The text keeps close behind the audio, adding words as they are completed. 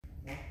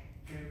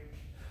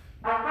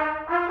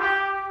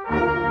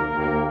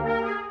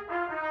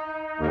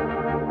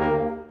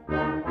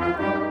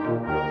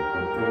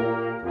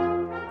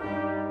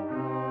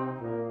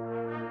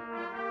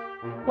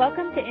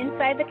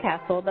Inside the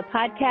Castle, the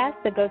podcast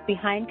that goes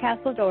behind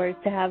castle doors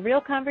to have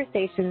real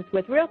conversations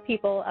with real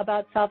people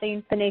about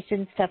solving the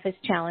nation's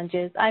toughest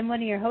challenges. I'm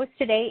one of your hosts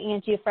today,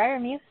 Angie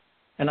Fryermuth.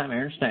 And I'm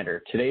Aaron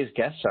Snyder. Today's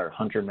guests are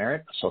Hunter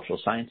Merritt, a social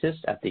scientist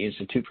at the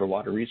Institute for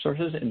Water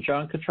Resources, and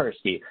John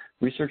Kucharski,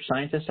 research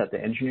scientist at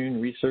the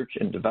Engineering Research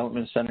and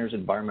Development Center's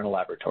Environmental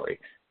Laboratory.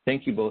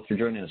 Thank you both for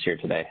joining us here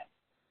today.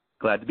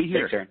 Glad to be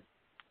here. Thanks, Aaron.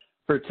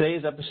 For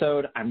today's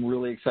episode, I'm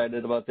really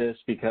excited about this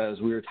because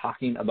we were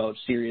talking about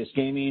serious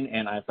gaming,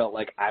 and I felt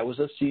like I was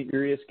a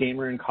serious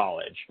gamer in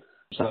college.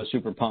 So I was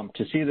super pumped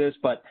to see this,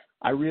 but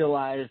I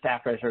realized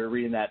after I started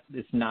reading that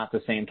it's not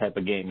the same type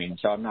of gaming.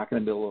 So I'm not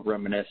going to be able to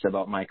reminisce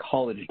about my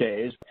college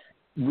days.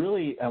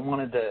 Really, I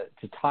wanted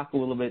to talk a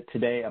little bit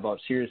today about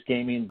serious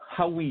gaming,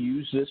 how we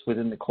use this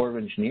within the Corps of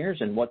Engineers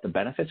and what the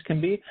benefits can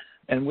be.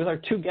 And with our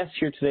two guests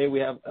here today, we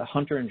have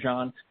Hunter and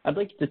John. I'd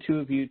like the two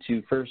of you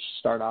to first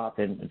start off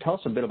and tell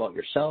us a bit about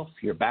yourself,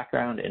 your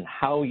background, and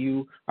how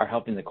you are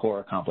helping the Corps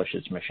accomplish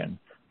its mission.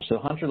 So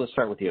Hunter, let's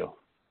start with you.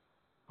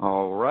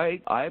 All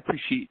right. I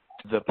appreciate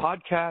the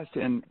podcast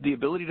and the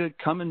ability to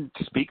come and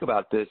speak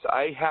about this.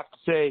 I have to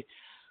say,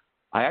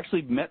 I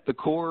actually met the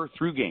Corps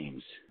through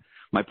games.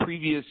 My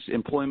previous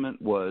employment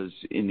was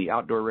in the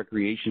outdoor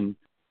recreation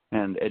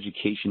and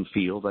education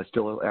field. I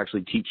still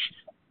actually teach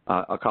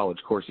a college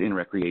course in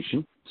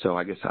recreation, so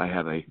I guess I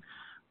have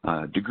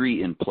a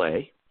degree in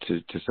play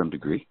to some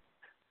degree.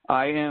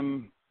 I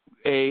am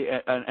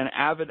an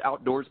avid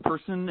outdoors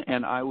person,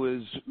 and I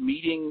was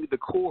meeting the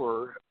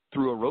Corps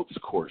through a ropes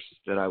course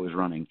that I was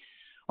running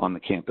on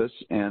the campus,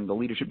 and the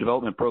leadership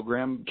development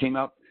program came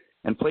out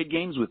and played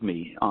games with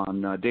me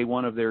on day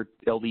one of their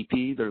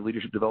LDP, their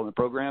leadership development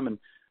program. And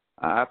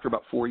after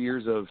about 4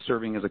 years of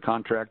serving as a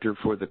contractor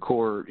for the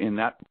Corps in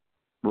that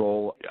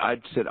role,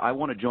 I said, I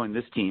want to join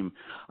this team.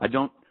 I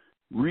don't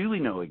really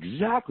know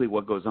exactly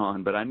what goes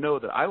on, but I know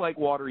that I like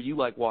water, you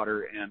like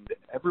water, and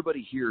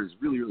everybody here is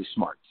really, really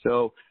smart.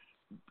 So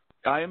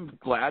I am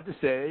glad to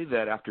say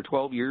that after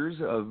 12 years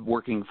of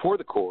working for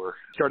the Corps,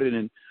 started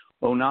in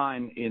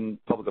 2009 in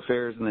public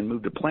affairs and then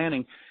moved to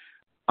planning,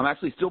 I'm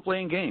actually still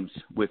playing games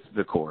with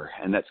the Corps,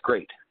 and that's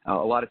great. A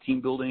lot of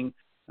team building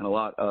and a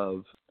lot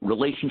of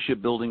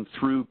relationship building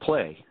through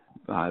play.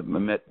 I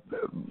met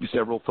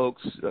several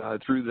folks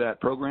through that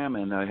program,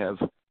 and I have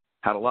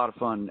had a lot of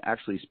fun,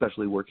 actually,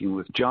 especially working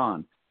with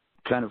John,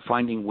 kind of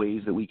finding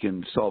ways that we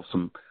can solve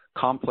some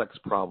complex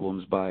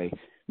problems by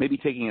maybe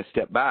taking a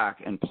step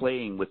back and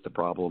playing with the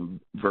problem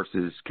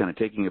versus kind of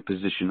taking a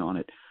position on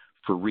it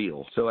for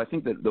real. So I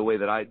think that the way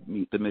that I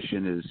meet the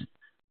mission is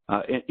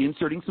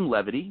inserting some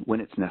levity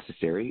when it's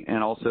necessary,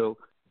 and also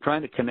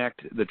trying to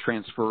connect the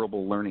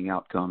transferable learning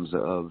outcomes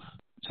of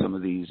some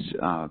of these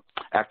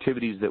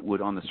activities that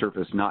would on the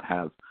surface not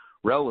have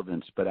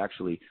relevance, but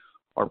actually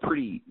are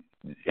pretty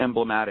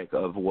emblematic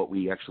of what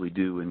we actually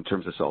do in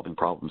terms of solving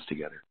problems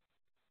together.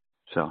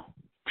 So,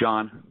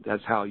 John,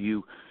 that's how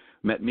you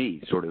met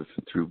me, sort of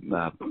through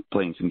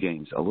playing some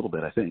games a little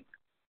bit, I think.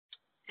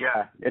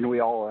 Yeah, and we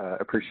all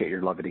appreciate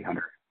your levity,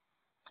 Hunter.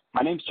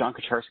 My name's John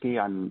Kucharski.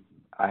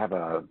 I have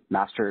a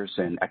master's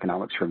in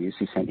economics from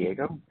UC San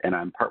Diego, and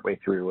I'm partway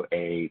through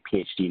a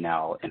PhD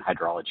now in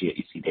hydrology at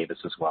UC Davis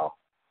as well.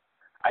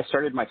 I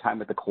started my time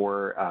with the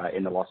Corps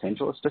in the Los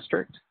Angeles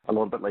district. A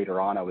little bit later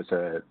on, I was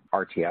a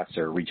RTS,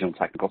 or Regional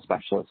Technical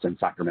Specialist, in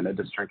Sacramento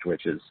district,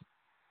 which is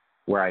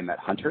where I met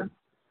Hunter.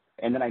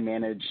 And then I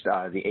managed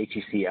the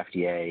HEC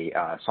FDA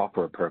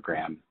software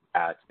program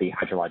at the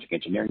Hydrologic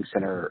Engineering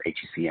Center, or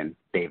HEC, in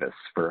Davis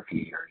for a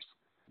few years.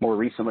 More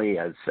recently,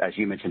 as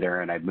you mentioned,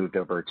 Aaron, I moved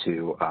over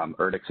to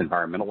ERDIC's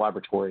Environmental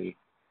Laboratory,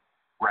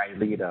 where I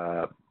lead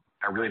a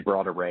really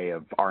broad array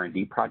of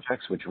R&D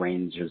projects, which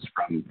ranges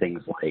from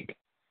things like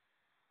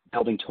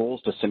building tools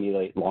to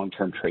simulate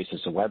long-term traces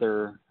of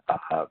weather,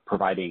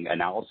 providing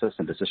analysis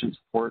and decision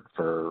support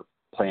for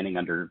planning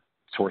under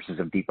sources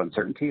of deep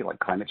uncertainty like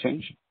climate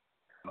change,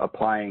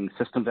 applying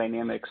system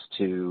dynamics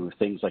to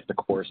things like the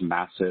Corps'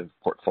 massive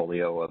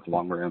portfolio of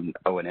long-run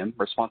O&M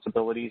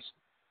responsibilities,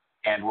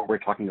 and what we're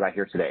talking about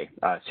here today,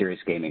 serious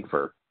gaming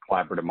for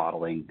collaborative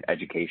modeling,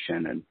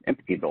 education, and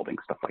empathy building,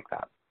 stuff like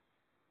that.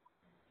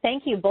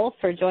 Thank you both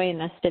for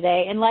joining us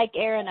today. And like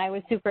Aaron, I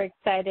was super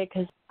excited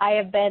because I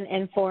have been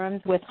in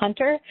forums with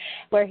Hunter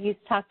where he's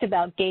talked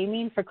about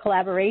gaming for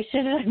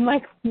collaboration. And I'm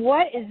like,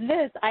 what is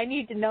this? I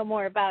need to know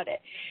more about it.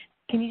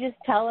 Can you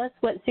just tell us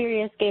what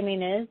serious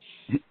gaming is?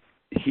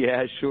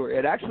 Yeah, sure.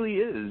 It actually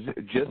is,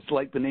 just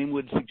like the name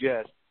would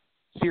suggest,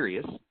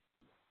 serious.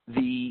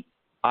 The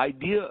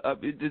idea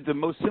of it, the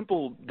most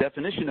simple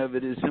definition of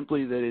it is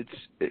simply that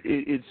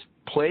it's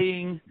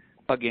playing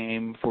a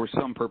game for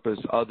some purpose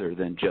other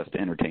than just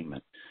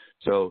entertainment.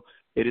 So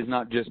it is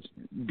not just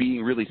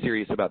being really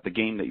serious about the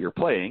game that you're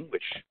playing,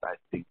 which I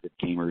think that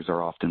gamers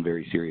are often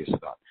very serious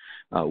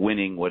about,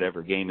 winning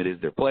whatever game it is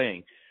they're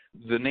playing.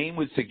 The name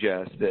would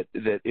suggest that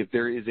if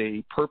there is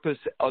a purpose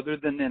other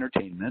than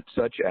entertainment,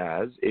 such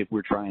as if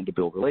we're trying to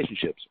build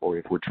relationships, or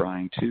if we're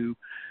trying to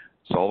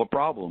solve a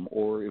problem,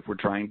 or if we're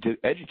trying to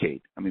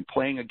educate. I mean,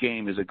 playing a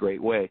game is a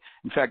great way.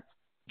 In fact,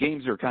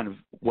 games are kind of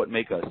what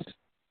make us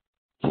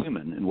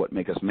human and what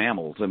make us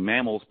mammals, and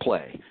mammals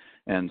play.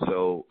 And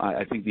so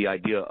I think the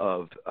idea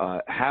of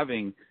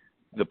having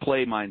the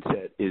play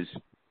mindset is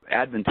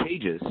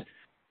advantageous,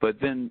 but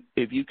then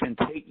if you can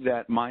take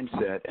that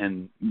mindset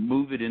and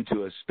move it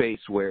into a space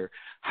where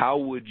how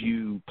would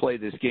you play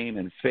this game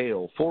and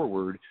fail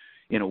forward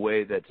in a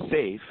way that's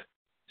safe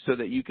so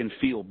that you can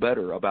feel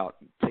better about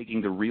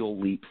taking the real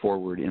leap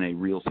forward in a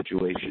real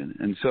situation.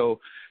 And so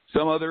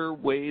some other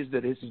ways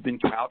that this has been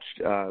couched,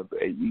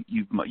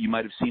 you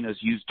might have seen us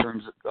use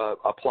terms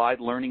applied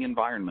learning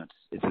environments.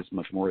 It's a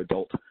much more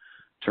adult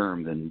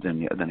term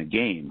than a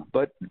game,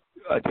 but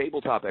a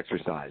tabletop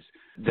exercise.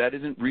 That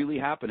isn't really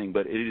happening,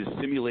 but it is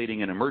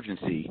simulating an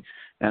emergency.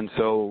 And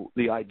so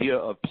the idea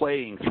of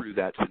playing through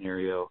that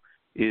scenario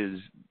is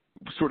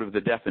sort of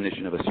the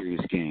definition of a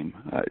serious game.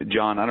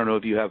 John, I don't know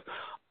if you have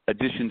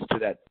additions to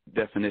that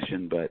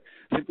definition, but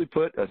simply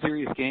put, a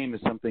serious game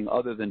is something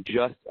other than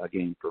just a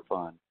game for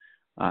fun,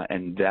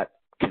 and that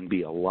can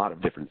be a lot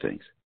of different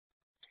things.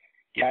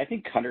 Yeah, I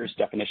think Hunter's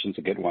definition is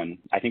a good one.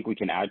 I think we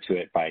can add to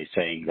it by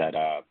saying that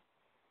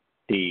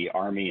the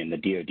Army and the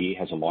DoD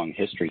has a long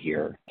history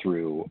here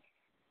through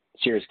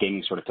serious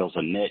gaming sort of fills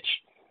a niche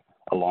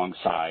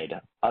alongside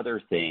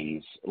other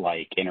things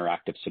like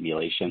interactive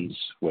simulations,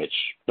 which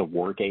the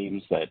war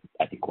games that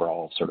I think we're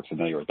all sort of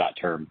familiar with that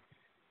term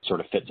sort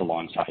of fits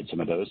alongside some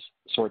of those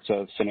sorts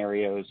of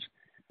scenarios,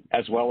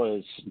 as well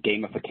as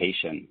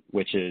gamification,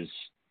 which is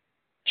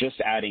just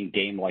adding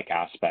game-like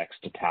aspects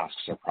to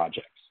tasks or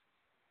projects.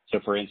 So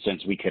for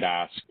instance, we could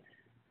ask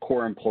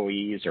core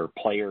employees or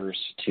players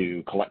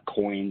to collect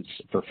coins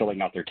for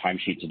filling out their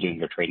timesheets and doing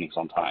their trainings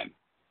on time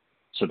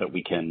so that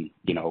we can,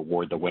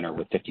 award the winner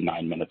with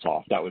 59 minutes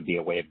off. That would be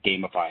a way of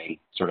gamifying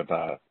sort of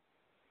a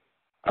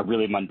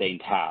really mundane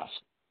task.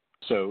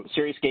 So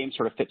serious games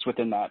sort of fits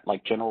within that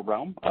general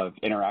realm of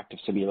interactive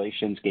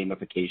simulations,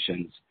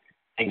 gamifications,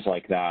 things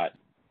like that.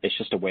 It's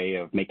just a way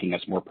of making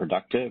us more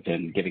productive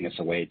and giving us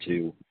a way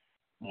to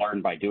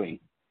learn by doing.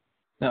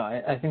 No,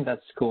 I think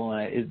that's cool.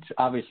 And it's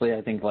obviously,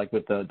 I think,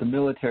 with the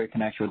military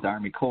connection with the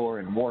Army Corps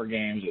and war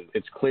games,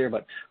 it's clear.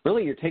 But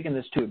really, you're taking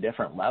this to a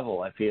different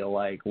level, I feel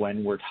like,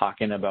 when we're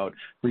talking about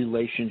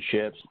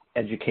relationships,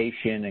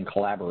 education, and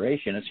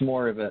collaboration. It's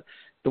more of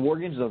the war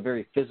games is a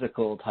very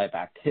physical type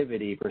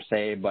activity per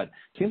se, but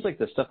it seems like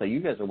the stuff that you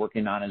guys are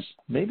working on is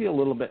maybe a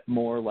little bit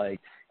more like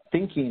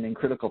thinking and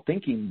critical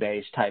thinking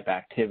based type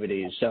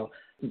activities. So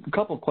a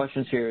couple of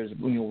questions here is,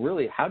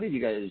 really, how did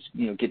you guys,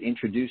 get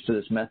introduced to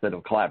this method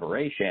of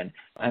collaboration?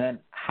 And then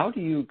how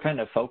do you kind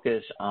of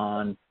focus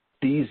on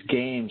these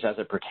games as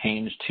it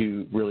pertains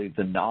to really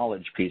the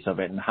knowledge piece of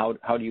it? And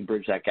how do you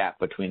bridge that gap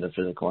between the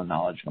physical and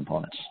knowledge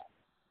components?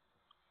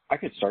 I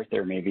could start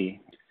there maybe.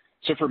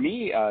 So for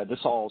me, this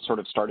all sort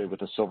of started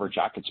with the Silver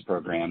Jackets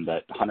program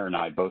that Hunter and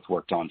I both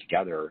worked on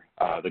together,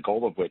 the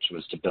goal of which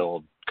was to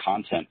build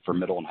content for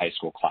middle and high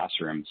school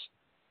classrooms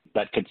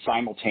that could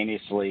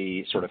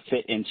simultaneously sort of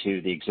fit into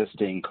the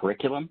existing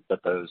curriculum that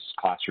those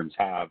classrooms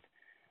have,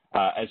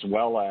 as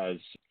well as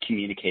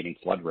communicating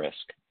flood risk.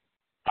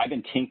 I've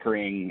been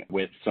tinkering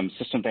with some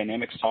system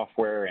dynamics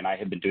software, and I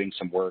had been doing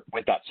some work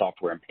with that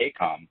software in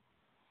PACOM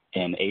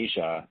in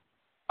Asia.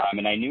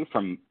 And I knew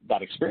from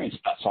that experience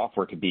that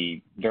software could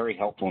be very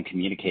helpful in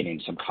communicating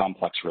some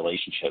complex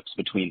relationships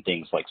between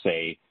things like,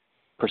 say,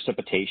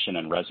 precipitation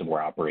and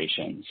reservoir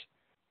operations.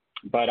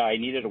 But I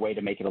needed a way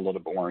to make it a little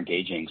bit more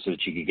engaging so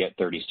that you could get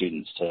 30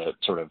 students to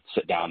sort of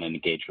sit down and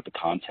engage with the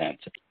content.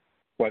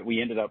 What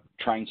we ended up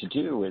trying to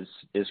do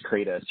is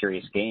create a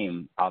serious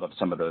game out of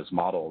some of those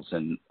models,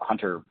 and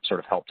Hunter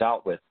sort of helped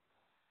out with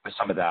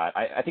some of that.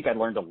 I think I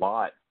learned a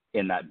lot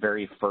in that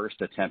very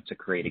first attempt to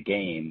create a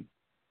game,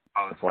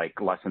 both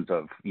lessons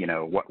of,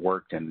 what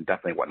worked and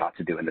definitely what not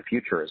to do in the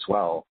future as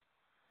well.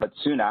 But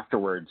soon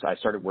afterwards, I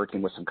started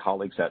working with some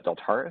colleagues at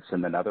Deltaris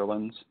in the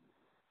Netherlands.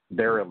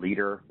 They're a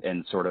leader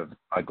and sort of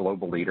a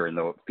global leader in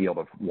the field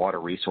of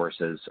water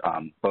resources,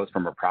 both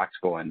from a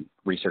practical and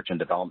research and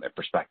development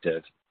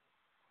perspective.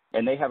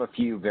 And they have a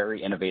few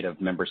very innovative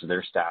members of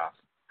their staff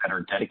that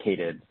are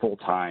dedicated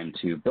full-time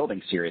to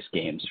building serious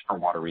games for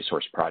water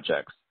resource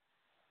projects.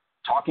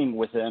 Talking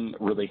with them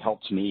really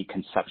helped me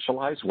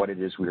conceptualize what it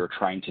is we were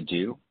trying to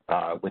do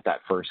with that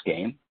first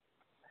game.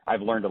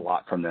 I've learned a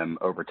lot from them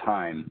over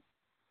time.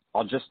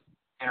 I'll just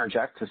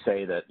interject to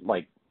say that,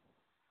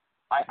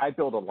 I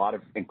build a lot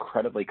of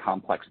incredibly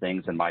complex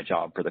things in my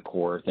job for the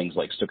Corps, things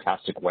like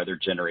stochastic weather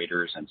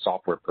generators and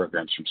software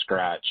programs from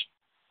scratch.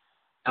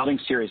 Building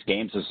serious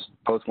games is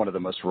both one of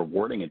the most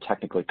rewarding and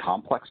technically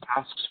complex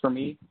tasks for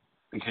me,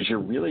 because you're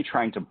really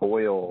trying to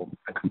boil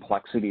the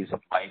complexities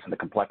of life and the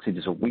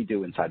complexities of what we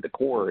do inside the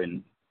Corps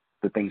and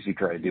the things you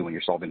try to do when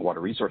you're solving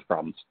water resource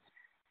problems.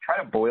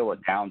 Try to boil it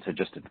down to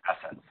just its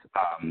essence,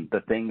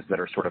 the things that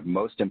are sort of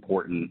most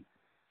important,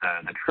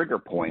 the trigger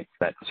points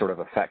that sort of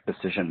affect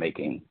decision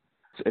making.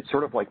 It's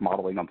sort of like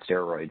modeling on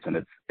steroids,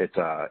 and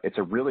it's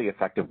a really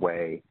effective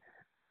way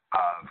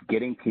of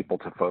getting people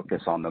to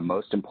focus on the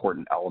most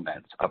important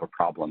elements of a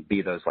problem,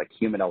 be those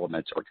human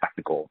elements or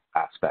technical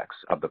aspects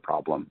of the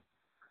problem.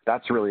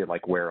 That's really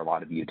where a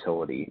lot of the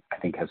utility, I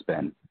think, has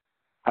been.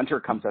 Hunter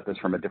comes at this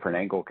from a different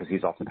angle because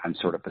he's oftentimes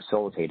sort of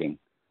facilitating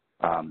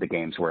the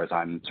games, whereas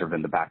I'm sort of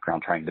in the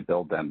background trying to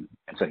build them.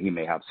 And so he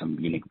may have some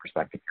unique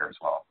perspective here as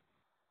well.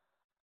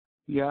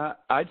 Yeah,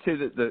 I'd say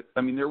that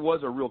there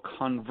was a real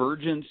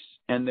convergence,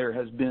 and there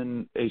has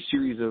been a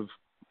series of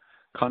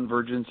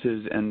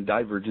convergences and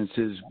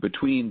divergences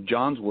between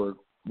John's work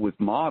with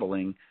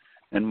modeling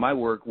and my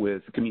work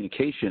with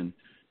communication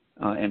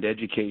and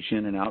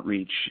education and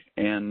outreach.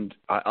 And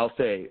I'll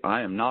say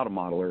I am not a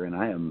modeler, and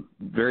I am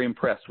very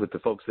impressed with the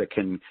folks that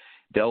can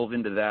delve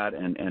into that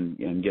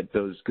and get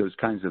those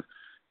kinds of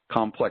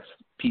complex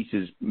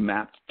pieces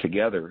mapped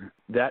together.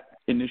 That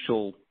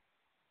initial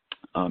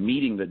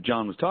meeting that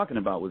John was talking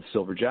about with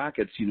Silver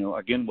Jackets,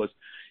 again, was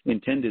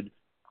intended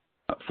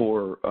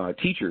for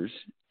teachers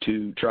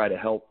to try to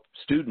help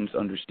students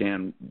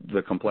understand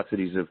the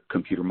complexities of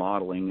computer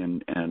modeling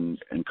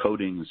and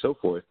coding and so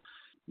forth.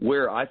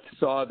 Where I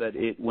saw that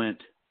it went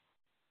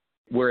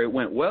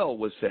well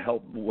was to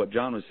help. What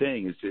John was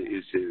saying is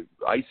to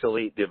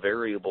isolate the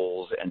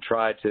variables and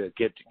try to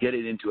get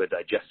it into a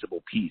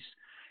digestible piece.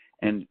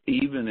 And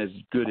even as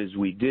good as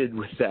we did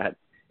with that,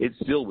 it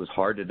still was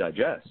hard to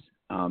digest.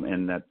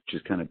 And that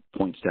just kind of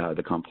points to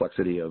the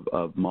complexity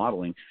of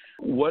modeling.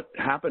 What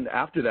happened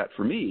after that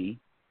for me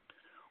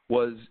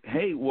was,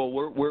 hey, well,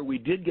 where we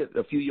did get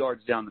a few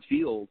yards down the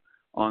field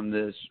on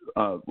this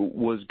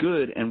was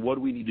good, and what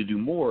do we need to do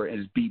more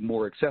is be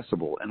more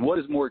accessible. And what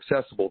is more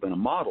accessible than a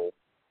model,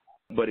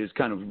 but is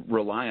kind of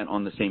reliant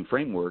on the same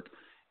framework,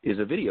 is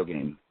a video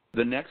game.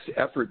 The next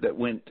effort that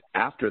went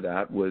after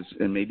that was,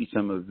 and maybe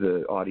some of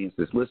the audience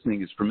that's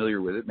listening is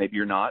familiar with it, maybe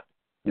you're not,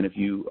 and if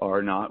you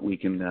are not, we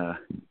can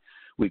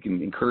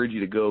encourage you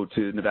to go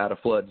to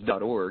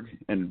nevadafloods.org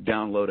and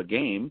download a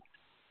game,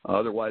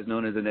 otherwise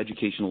known as an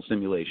educational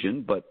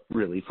simulation, but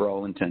really for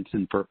all intents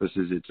and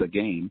purposes, it's a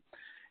game.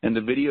 And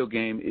the video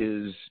game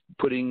is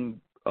putting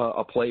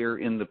a player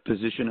in the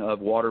position of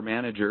water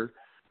manager,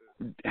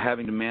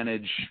 having to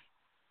manage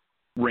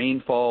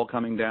rainfall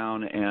coming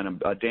down,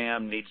 and a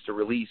dam needs to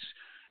release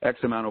X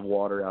amount of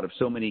water out of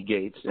so many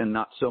gates, and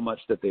not so much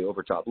that they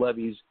overtop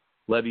levees.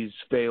 Levees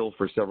fail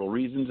for several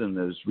reasons, and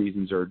those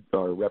reasons are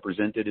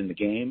represented in the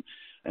game.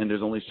 And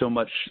there's only so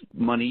much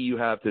money you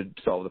have to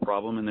solve the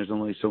problem, and there's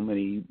only so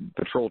many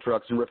patrol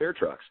trucks and repair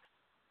trucks.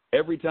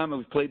 Every time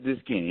I've played this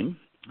game,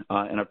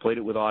 and I've played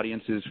it with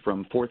audiences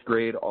from fourth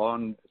grade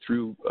on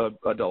through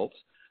adults,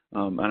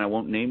 and I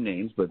won't name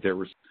names, but there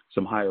were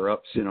some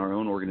higher-ups in our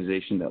own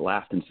organization that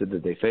laughed and said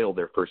that they failed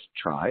their first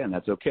try, and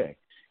that's okay.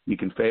 You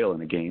can fail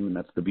in a game, and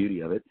that's the beauty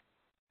of it.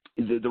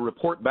 The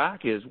report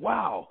back is,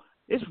 wow,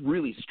 it's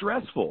really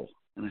stressful.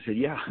 And I said,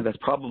 yeah, that's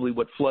probably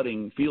what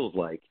flooding feels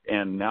like,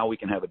 and now we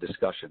can have a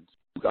discussion.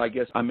 I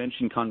guess I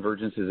mentioned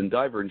convergences and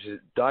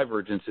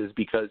divergences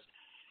because,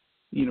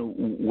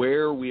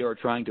 where we are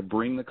trying to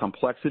bring the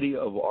complexity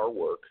of our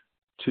work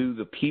to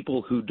the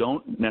people who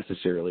don't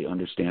necessarily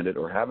understand it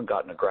or haven't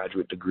gotten a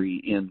graduate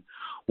degree in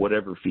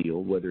whatever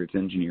field, whether it's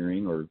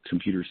engineering or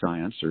computer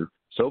science or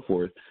so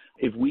forth,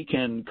 if we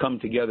can come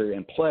together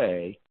and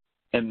play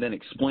and then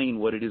explain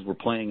what it is we're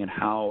playing and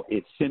how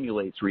it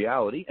simulates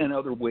reality and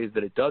other ways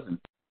that it doesn't,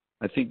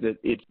 I think that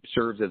it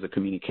serves as a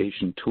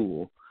communication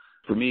tool.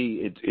 For me,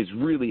 it's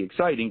really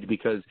exciting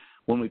because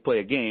when we play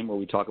a game or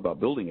we talk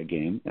about building a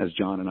game, as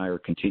John and I are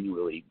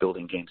continually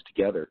building games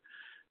together,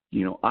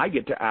 I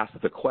get to ask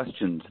the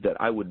questions that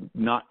I would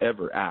not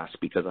ever ask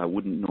because I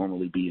wouldn't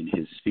normally be in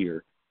his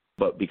sphere.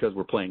 But because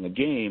we're playing a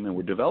game and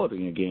we're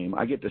developing a game,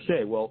 I get to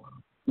say, well,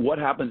 what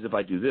happens if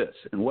I do this?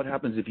 And what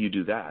happens if you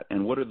do that?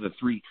 And what are the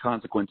three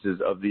consequences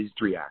of these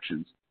three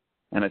actions?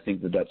 And I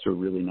think that that's a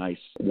really nice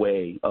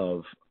way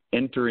of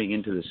entering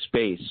into the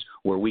space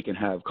where we can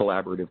have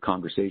collaborative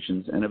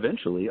conversations and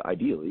eventually,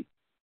 ideally,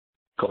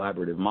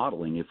 collaborative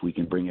modeling if we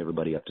can bring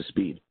everybody up to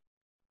speed.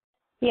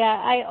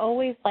 Yeah, I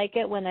always like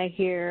it when I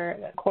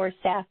hear core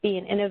staff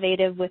being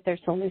innovative with their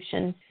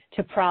solutions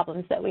to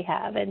problems that we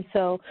have. And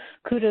so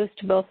kudos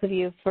to both of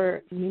you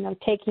for,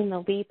 taking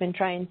the leap and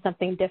trying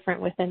something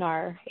different within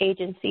our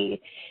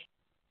agency.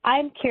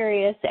 I'm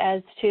curious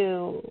as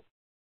to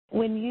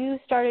when you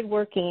started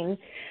working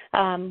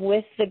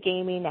with the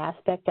gaming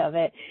aspect of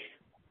it,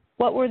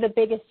 what were the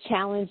biggest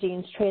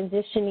challenges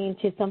transitioning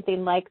to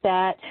something like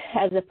that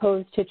as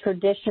opposed to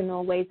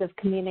traditional ways of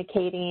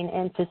communicating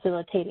and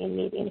facilitating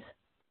meetings?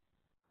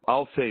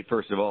 I'll say,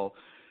 first of all,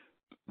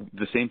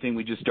 the same thing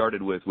we just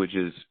started with, which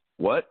is,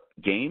 what?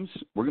 Games?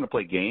 We're going to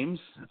play games?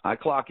 I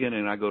clock in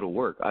and I go to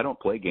work. I don't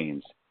play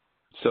games.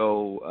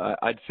 So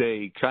I'd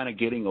say kind of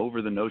getting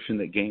over the notion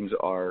that games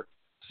are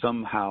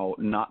somehow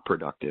not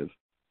productive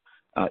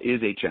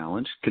is a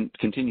challenge,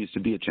 continues to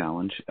be a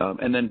challenge,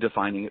 and then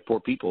defining it for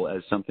people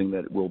as something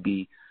that will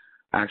be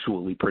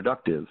actually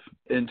productive.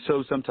 And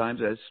so sometimes,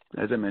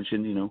 as I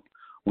mentioned,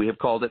 we have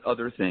called it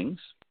other things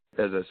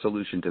as a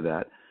solution to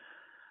that.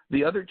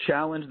 The other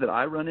challenge that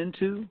I run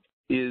into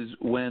is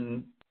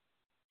when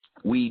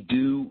we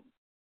do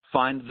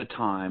find the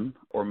time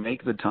or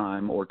make the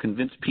time or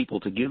convince people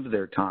to give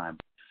their time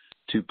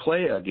to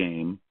play a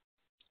game,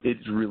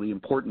 it's really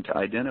important to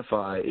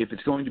identify if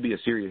it's going to be a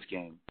serious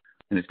game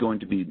and it's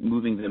going to be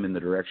moving them in the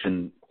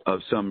direction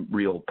of some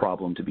real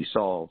problem to be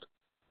solved,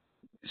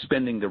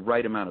 spending the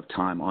right amount of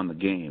time on the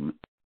game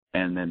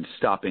and then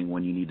stopping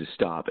when you need to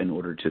stop in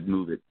order to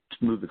move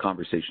the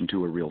conversation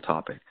to a real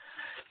topic.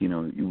 You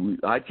know,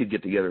 I could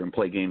get together and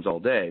play games all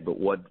day, but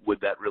what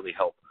would that really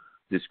help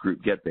this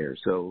group get there?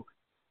 So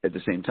at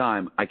the same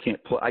time, I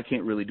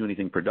can't really do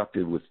anything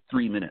productive with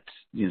 3 minutes.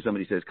 You know,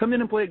 somebody says, come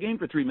in and play a game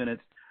for 3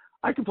 minutes.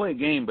 I can play a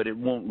game, but it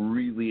won't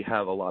really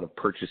have a lot of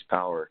purchase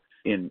power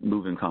in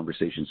moving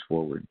conversations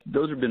forward.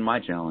 Those have been my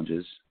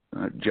challenges.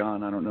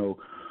 John, I don't know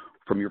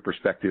from your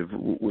perspective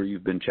where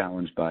you've been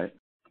challenged by it.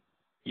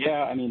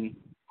 Yeah, I mean,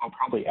 I'll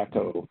probably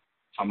echo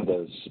some of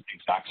those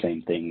exact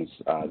same things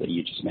that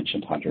you just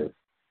mentioned, Hunter.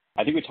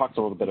 I think we talked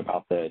a little bit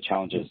about the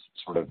challenges,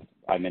 sort of,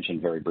 I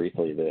mentioned very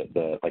briefly,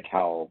 the like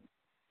how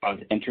both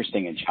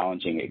interesting and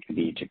challenging it can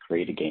be to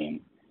create a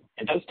game.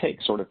 It does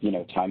take sort of, you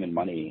know, time and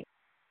money.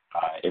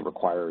 It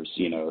requires,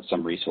 you know,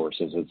 some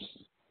resources.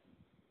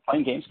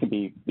 Playing games can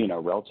be, you know,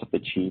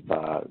 relatively cheap.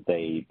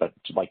 But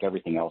like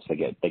everything else, they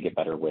get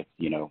better with,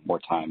 you know, more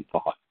time,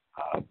 thought,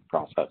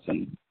 process,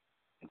 and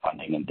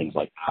funding and things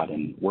like that.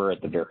 And we're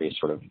at the very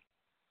sort of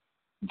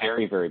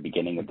very, very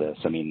beginning of this.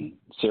 I mean,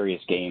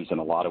 Serious Games in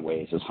a lot of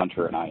ways is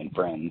Hunter and I and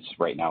friends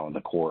right now in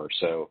the core.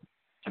 So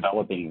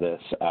developing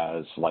this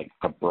as like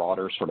a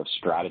broader sort of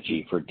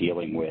strategy for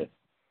dealing with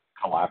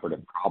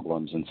collaborative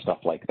problems and stuff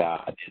like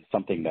that is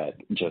something that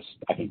just,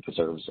 I think,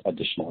 deserves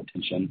additional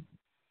attention,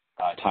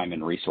 time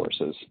and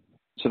resources.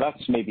 So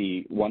that's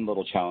maybe one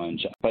little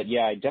challenge. But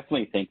yeah, I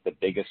definitely think the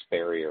biggest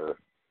barrier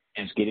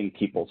is getting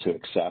people to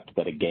accept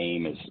that a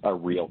game is a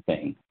real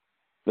thing,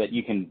 that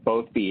you can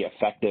both be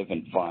effective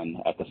and fun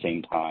at the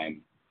same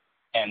time,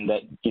 and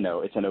that, you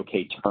know, it's an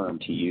okay term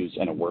to use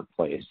in a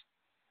workplace.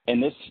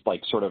 And this,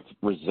 like, sort of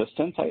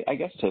resistance, I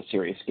guess, to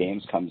Serious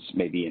Games comes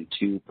maybe in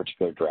two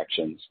particular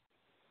directions.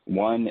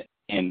 One,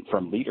 and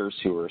from leaders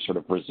who are sort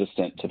of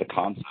resistant to the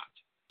concept.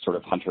 Sort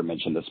of Hunter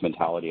mentioned this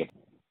mentality of,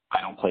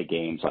 I don't play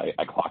games,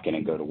 I clock in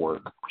and go to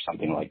work, or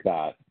something like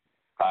that.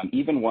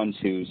 Even ones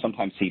who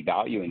sometimes see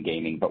value in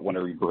gaming but want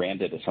to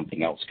rebrand it as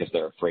something else because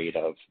they're afraid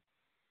of,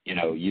 you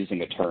know,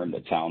 using a term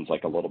that sounds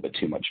like a little bit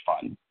too much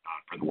fun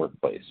for the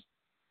workplace.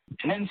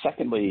 And then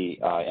secondly,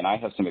 and I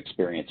have some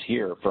experience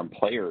here from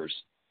players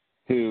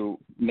who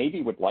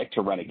maybe would like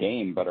to run a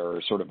game but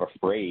are sort of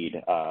afraid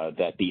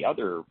that the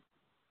other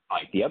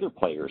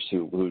players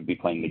who would be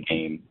playing the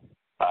game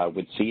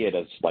would see it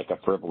as like a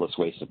frivolous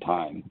waste of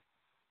time.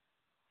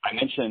 I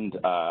mentioned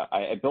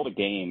I built a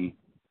game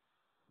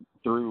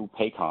through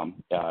Paycom.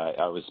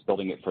 I was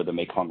building it for the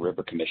Mekong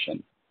River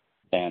Commission.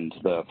 And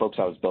the folks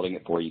I was building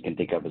it for, you can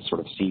think of as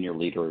sort of senior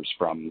leaders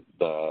from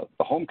the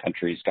home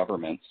country's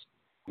governments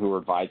who were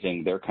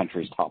advising their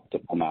country's top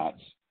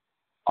diplomats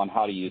on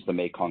how to use the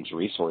Mekong's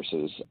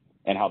resources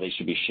and how they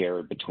should be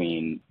shared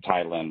between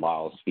Thailand,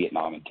 Laos,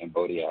 Vietnam, and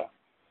Cambodia,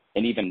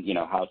 and even, you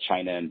know, how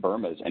China and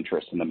Burma's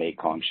interest in the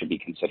Mekong should be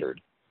considered.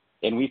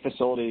 And we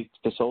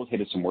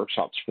facilitated some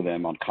workshops for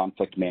them on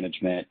conflict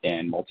management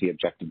and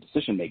multi-objective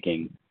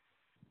decision-making.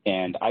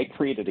 And I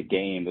created a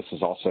game. This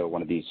is also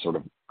one of these sort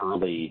of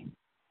early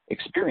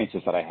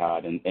experiences that I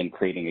had in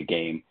creating a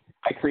game.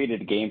 I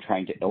created a game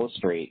trying to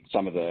illustrate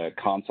some of the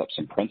concepts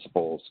and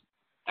principles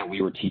that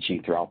we were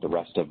teaching throughout the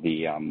rest of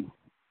the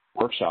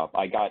workshop.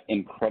 I got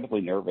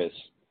incredibly nervous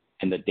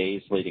in the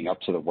days leading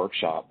up to the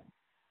workshop.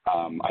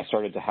 I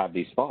started to have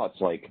these thoughts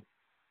like,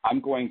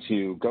 I'm going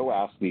to go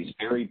ask these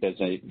very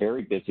busy,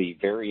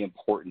 very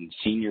important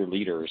senior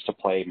leaders to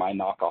play my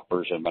knockoff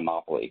version of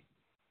Monopoly.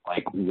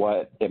 Like,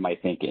 what am I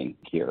thinking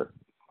here?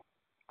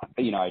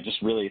 You know, I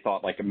just really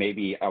thought like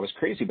maybe I was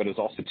crazy, but it was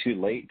also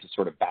too late to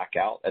sort of back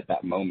out at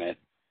that moment.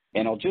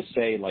 And I'll just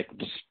say, like,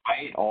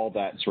 despite all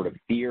that sort of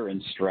fear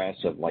and stress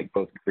of like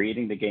both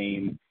creating the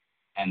game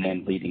and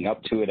then leading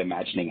up to it,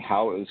 imagining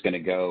how it was going to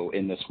go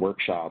in this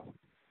workshop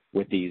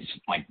with these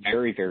like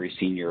very, very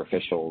senior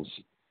officials,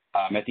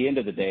 at the end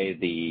of the day,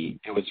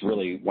 it was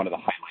really one of the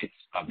highlights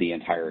of the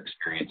entire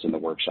experience in the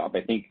workshop.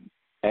 I think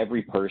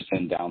every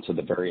person down to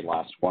the very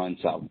last one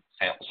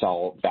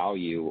saw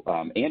value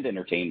and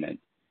entertainment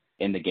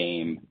in the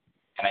game.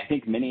 And I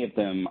think many of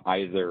them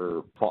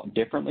either thought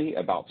differently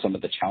about some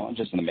of the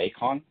challenges in the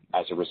Mekong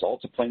as a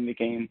result of playing the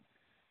game,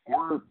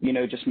 or, you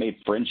know, just made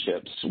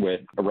friendships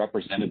with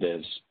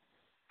representatives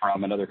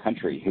from another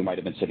country who might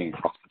have been sitting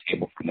across the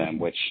table from them,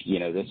 which, you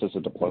know, this is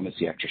a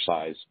diplomacy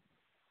exercise.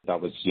 That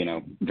was, you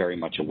know, very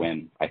much a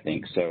win, I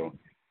think. So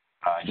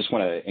I just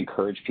want to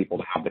encourage people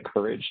to have the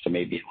courage to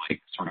maybe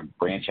like sort of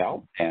branch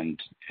out and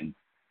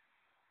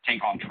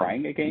take on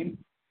trying a game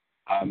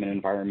in an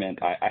environment.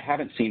 I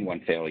haven't seen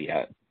one fail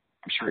yet.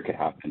 I'm sure it could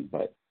happen,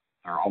 but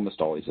they're almost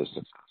always a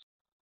success.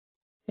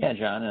 Yeah,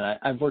 John, and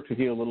I've worked with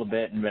you a little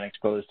bit and been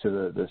exposed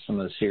to some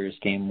of the serious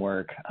game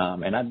work,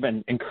 and I've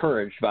been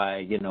encouraged by,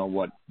 you know,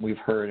 what we've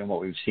heard and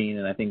what we've seen,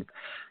 and I think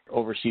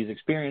overseas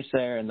experience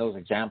there and those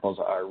examples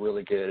are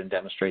really good and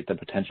demonstrate the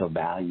potential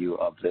value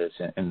of this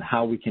and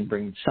how we can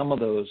bring some of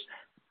those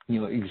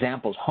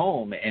examples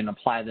home and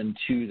apply them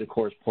to the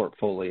course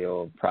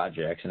portfolio of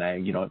projects.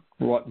 And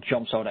what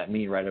jumps out at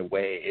me right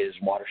away is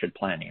watershed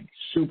planning.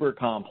 Super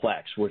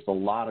complex with a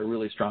lot of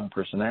really strong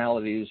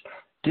personalities,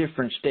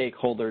 different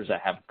stakeholders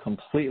that have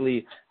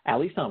completely, at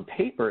least on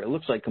paper, it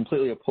looks like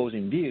completely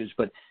opposing views,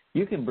 but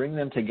you can bring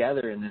them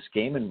together in this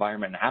game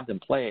environment and have them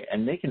play,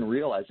 and they can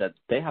realize that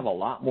they have a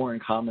lot more in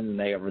common than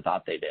they ever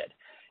thought they did.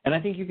 And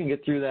I think you can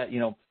get through that,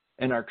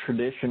 in our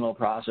traditional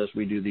process,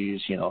 we do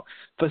these,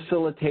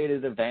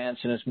 facilitated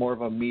events, and it's more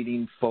of a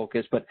meeting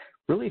focus. But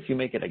really, if you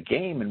make it a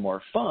game and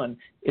more fun,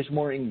 it's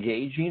more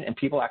engaging, and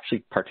people actually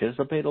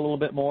participate a little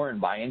bit more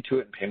and buy into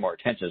it and pay more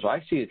attention. So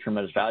I see a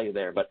tremendous value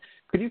there. But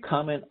could you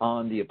comment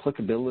on the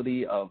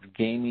applicability of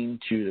gaming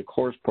to the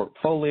course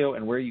portfolio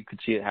and where you could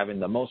see it having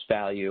the most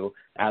value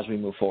as we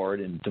move forward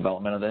in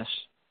development of this?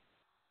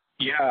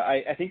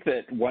 Yeah, I think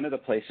that one of the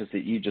places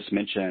that you just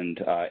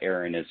mentioned,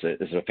 Aaron, is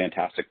a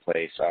fantastic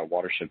place,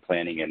 watershed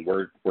planning, and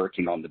we're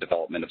working on the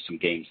development of some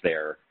games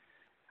there.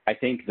 I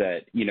think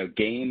that,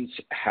 games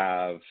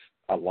have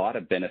a lot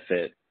of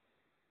benefit.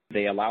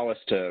 They allow us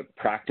to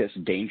practice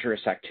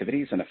dangerous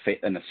activities in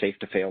a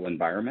safe-to-fail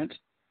environment.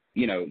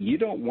 You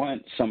don't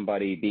want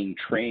somebody being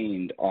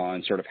trained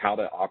on sort of how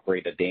to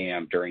operate a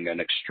dam during an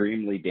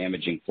extremely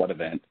damaging flood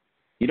event.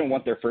 You don't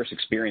want their first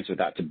experience with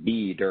that to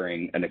be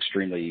during an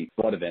extremely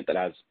flood event that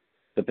has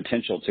the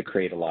potential to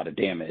create a lot of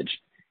damage.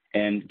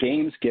 And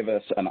games give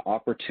us an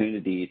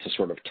opportunity to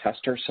sort of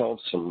test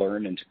ourselves, to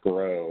learn and to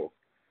grow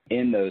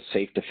in those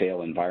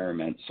safe-to-fail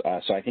environments.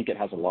 So I think it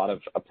has a lot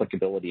of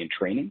applicability in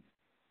training.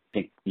 I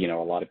think, a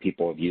lot of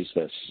people have used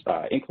this,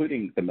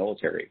 including the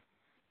military,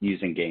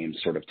 using games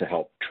sort of to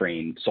help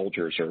train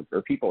soldiers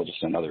or people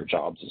just in other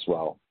jobs as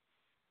well.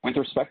 With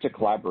respect to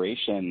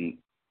collaboration,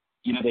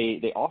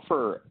 they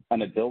offer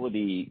an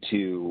ability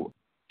to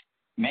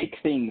make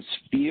things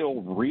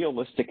feel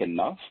realistic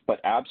enough, but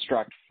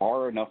abstract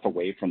far enough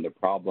away from the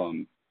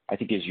problem, I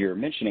think as you're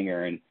mentioning,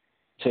 Aaron,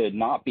 to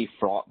not be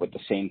fraught with the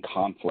same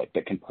conflict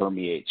that can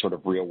permeate sort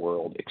of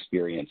real-world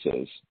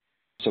experiences.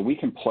 So we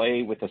can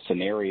play with a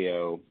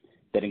scenario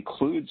that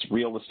includes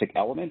realistic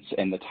elements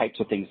and the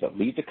types of things that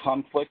lead to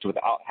conflict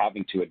without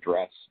having to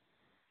address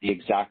the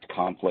exact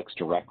conflicts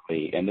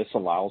directly. And this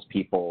allows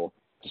people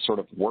to sort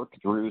of work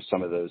through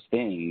some of those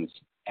things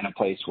in a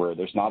place where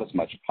there's not as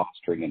much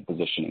posturing and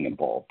positioning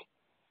involved.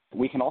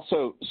 We can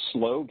also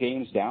slow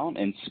games down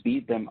and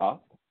speed them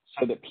up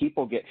so that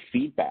people get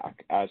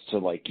feedback as to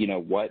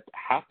what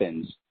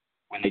happens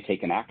when they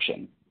take an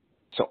action.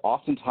 So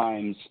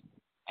oftentimes,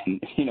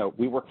 and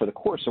we work for the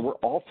course, so we're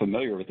all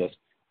familiar with this.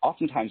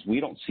 Oftentimes we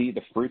don't see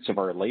the fruits of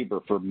our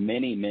labor for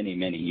many, many,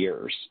 many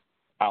years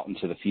out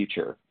into the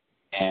future.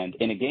 And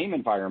in a game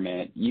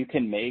environment, you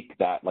can make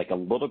that a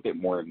little bit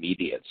more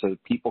immediate so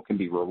that people can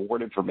be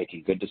rewarded for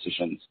making good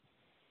decisions.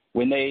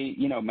 When they,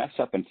 mess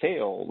up and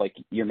fail,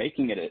 you're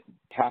making it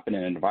happen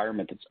in an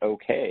environment that's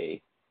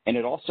okay. And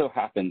it also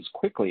happens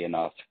quickly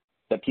enough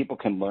that people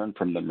can learn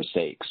from the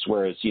mistakes.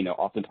 Whereas,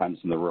 oftentimes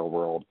in the real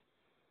world,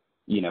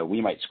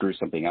 we might screw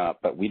something up,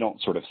 but we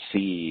don't sort of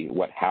see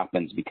what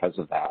happens because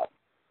of that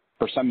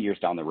for some years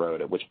down the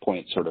road, at which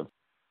point sort of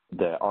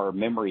our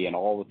memory and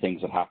all the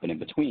things that happen in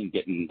between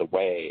get in the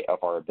way of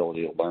our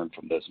ability to learn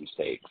from those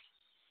mistakes.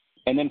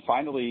 And then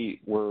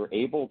finally, we're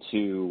able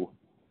to,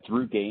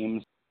 through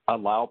games,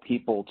 allow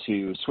people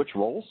to switch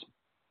roles.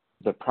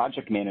 The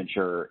project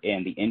manager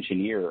and the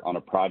engineer on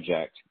a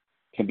project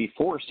can be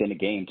forced in a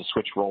game to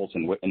switch roles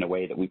in a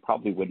way that we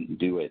probably wouldn't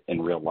do it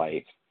in real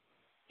life.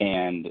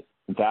 And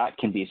that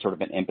can be sort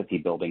of an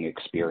empathy-building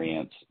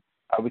experience.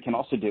 We can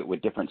also do it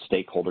with different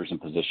stakeholders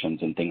and positions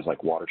in things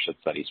like watershed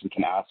studies. We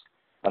can ask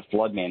a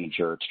flood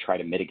manager to try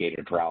to mitigate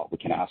a drought. We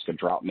can ask a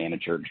drought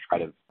manager to try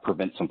to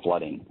prevent some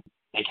flooding.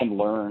 They can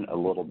learn a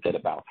little bit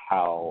about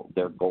how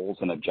their goals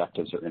and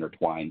objectives are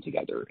intertwined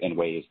together in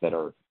ways that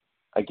are,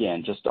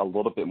 again, just a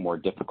little bit more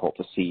difficult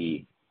to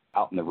see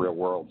out in the real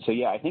world. So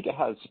yeah, I think it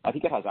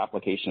has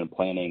application in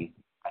planning.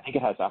 I think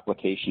it has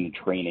application in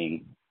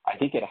training. I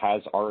think it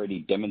has already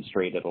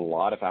demonstrated a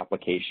lot of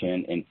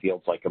application in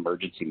fields like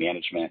emergency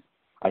management.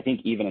 I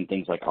think even in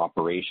things like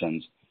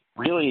operations.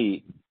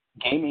 Really,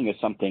 gaming is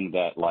something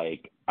that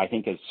I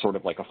think is sort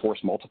of like a force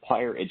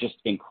multiplier. It just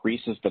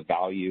increases the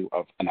value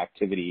of an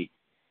activity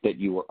that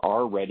you are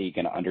already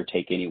going to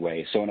undertake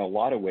anyway. So in a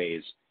lot of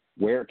ways,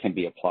 where it can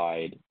be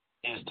applied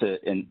is to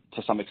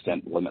some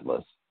extent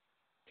limitless.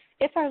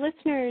 If our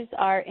listeners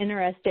are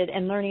interested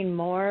in learning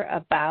more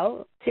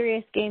about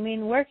serious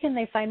gaming, where can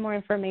they find more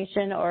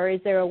information, or is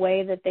there a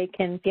way that they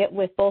can get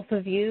with both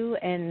of you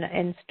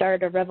and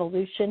start a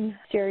revolution,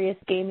 serious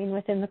gaming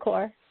within the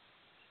Corps?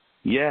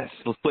 Yes,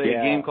 let's play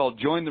a game called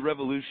Join the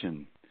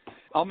Revolution.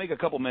 I'll make a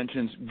couple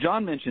mentions.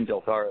 John mentioned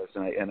Deltaris,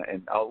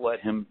 and I'll let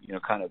him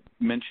kind of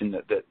mention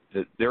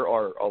that there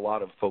are a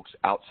lot of folks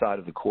outside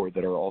of the Corps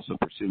that are also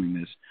pursuing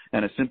this,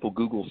 and a simple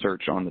Google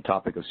search on the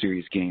topic of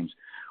serious games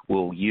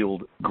will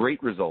yield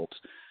great results.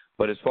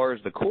 But as far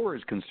as the Corps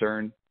is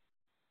concerned,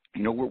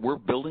 we're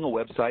building a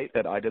website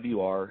at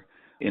IWR.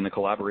 in the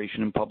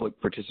Collaboration and Public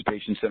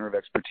Participation Center of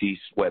Expertise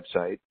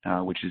website,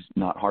 which is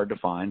not hard to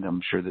find.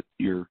 I'm sure that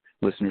your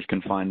listeners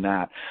can find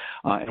that.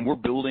 And we're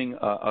building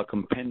a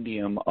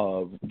compendium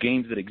of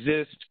games that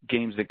exist,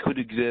 games that could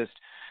exist,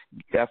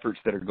 efforts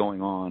that are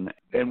going on.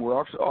 And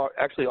we're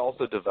actually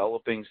also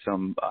developing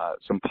some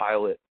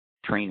pilot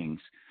trainings.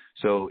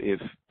 So if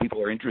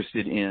people are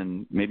interested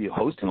in maybe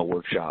hosting a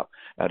workshop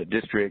at a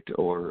district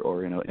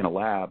or in a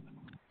lab,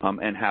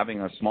 and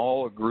having a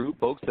small group,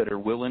 folks that are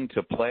willing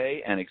to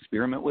play and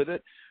experiment with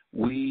it,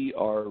 we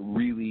are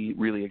really,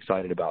 really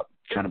excited about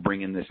kind of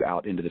bringing this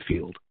out into the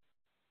field.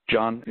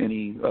 John,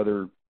 any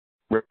other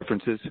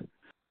references?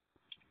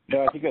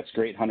 No, I think that's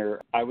great,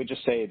 Hunter. I would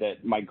just say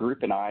that my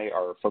group and I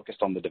are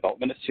focused on the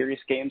development of serious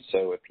games.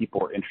 So if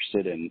people are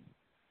interested in,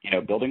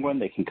 building one,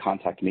 they can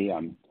contact me.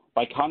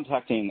 By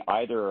contacting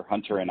either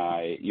Hunter and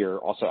I, you're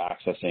also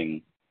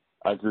accessing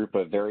a group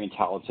of very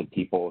talented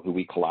people who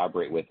we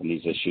collaborate with in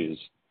these issues.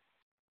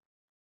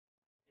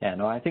 Yeah,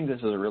 no, I think this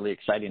is a really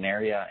exciting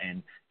area,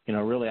 and,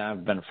 really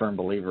I've been a firm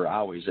believer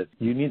always that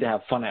you need to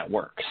have fun at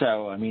work.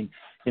 So,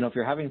 if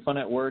you're having fun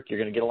at work, you're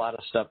going to get a lot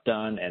of stuff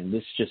done, and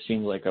this just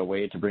seems like a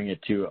way to bring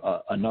it to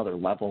another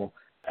level.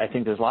 I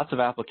think there's lots of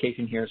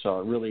application here, so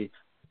I really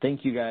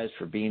thank you guys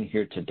for being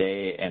here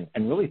today, and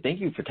really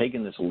thank you for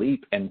taking this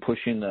leap and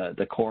pushing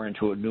the core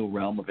into a new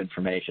realm of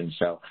information.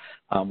 So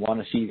want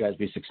to see you guys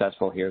be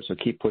successful here, so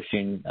keep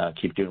pushing,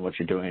 keep doing what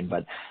you're doing.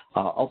 But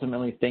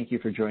ultimately, thank you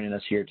for joining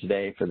us here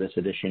today for this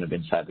edition of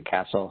Inside the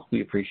Castle. We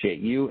appreciate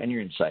you and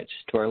your insights.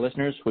 To our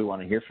listeners, we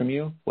want to hear from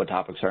you, what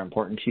topics are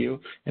important to you,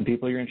 and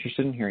people you're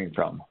interested in hearing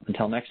from.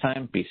 Until next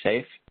time, be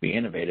safe, be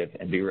innovative,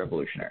 and be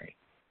revolutionary.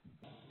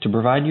 To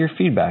provide your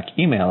feedback,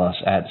 email us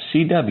at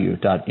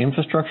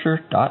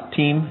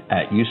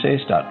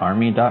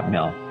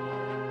cw.infrastructure.team@usace.army.mil.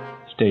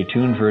 Stay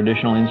tuned for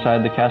additional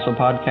Inside the Castle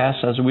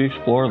podcasts as we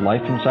explore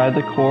life inside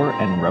the core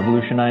and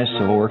revolutionize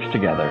civil works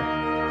together.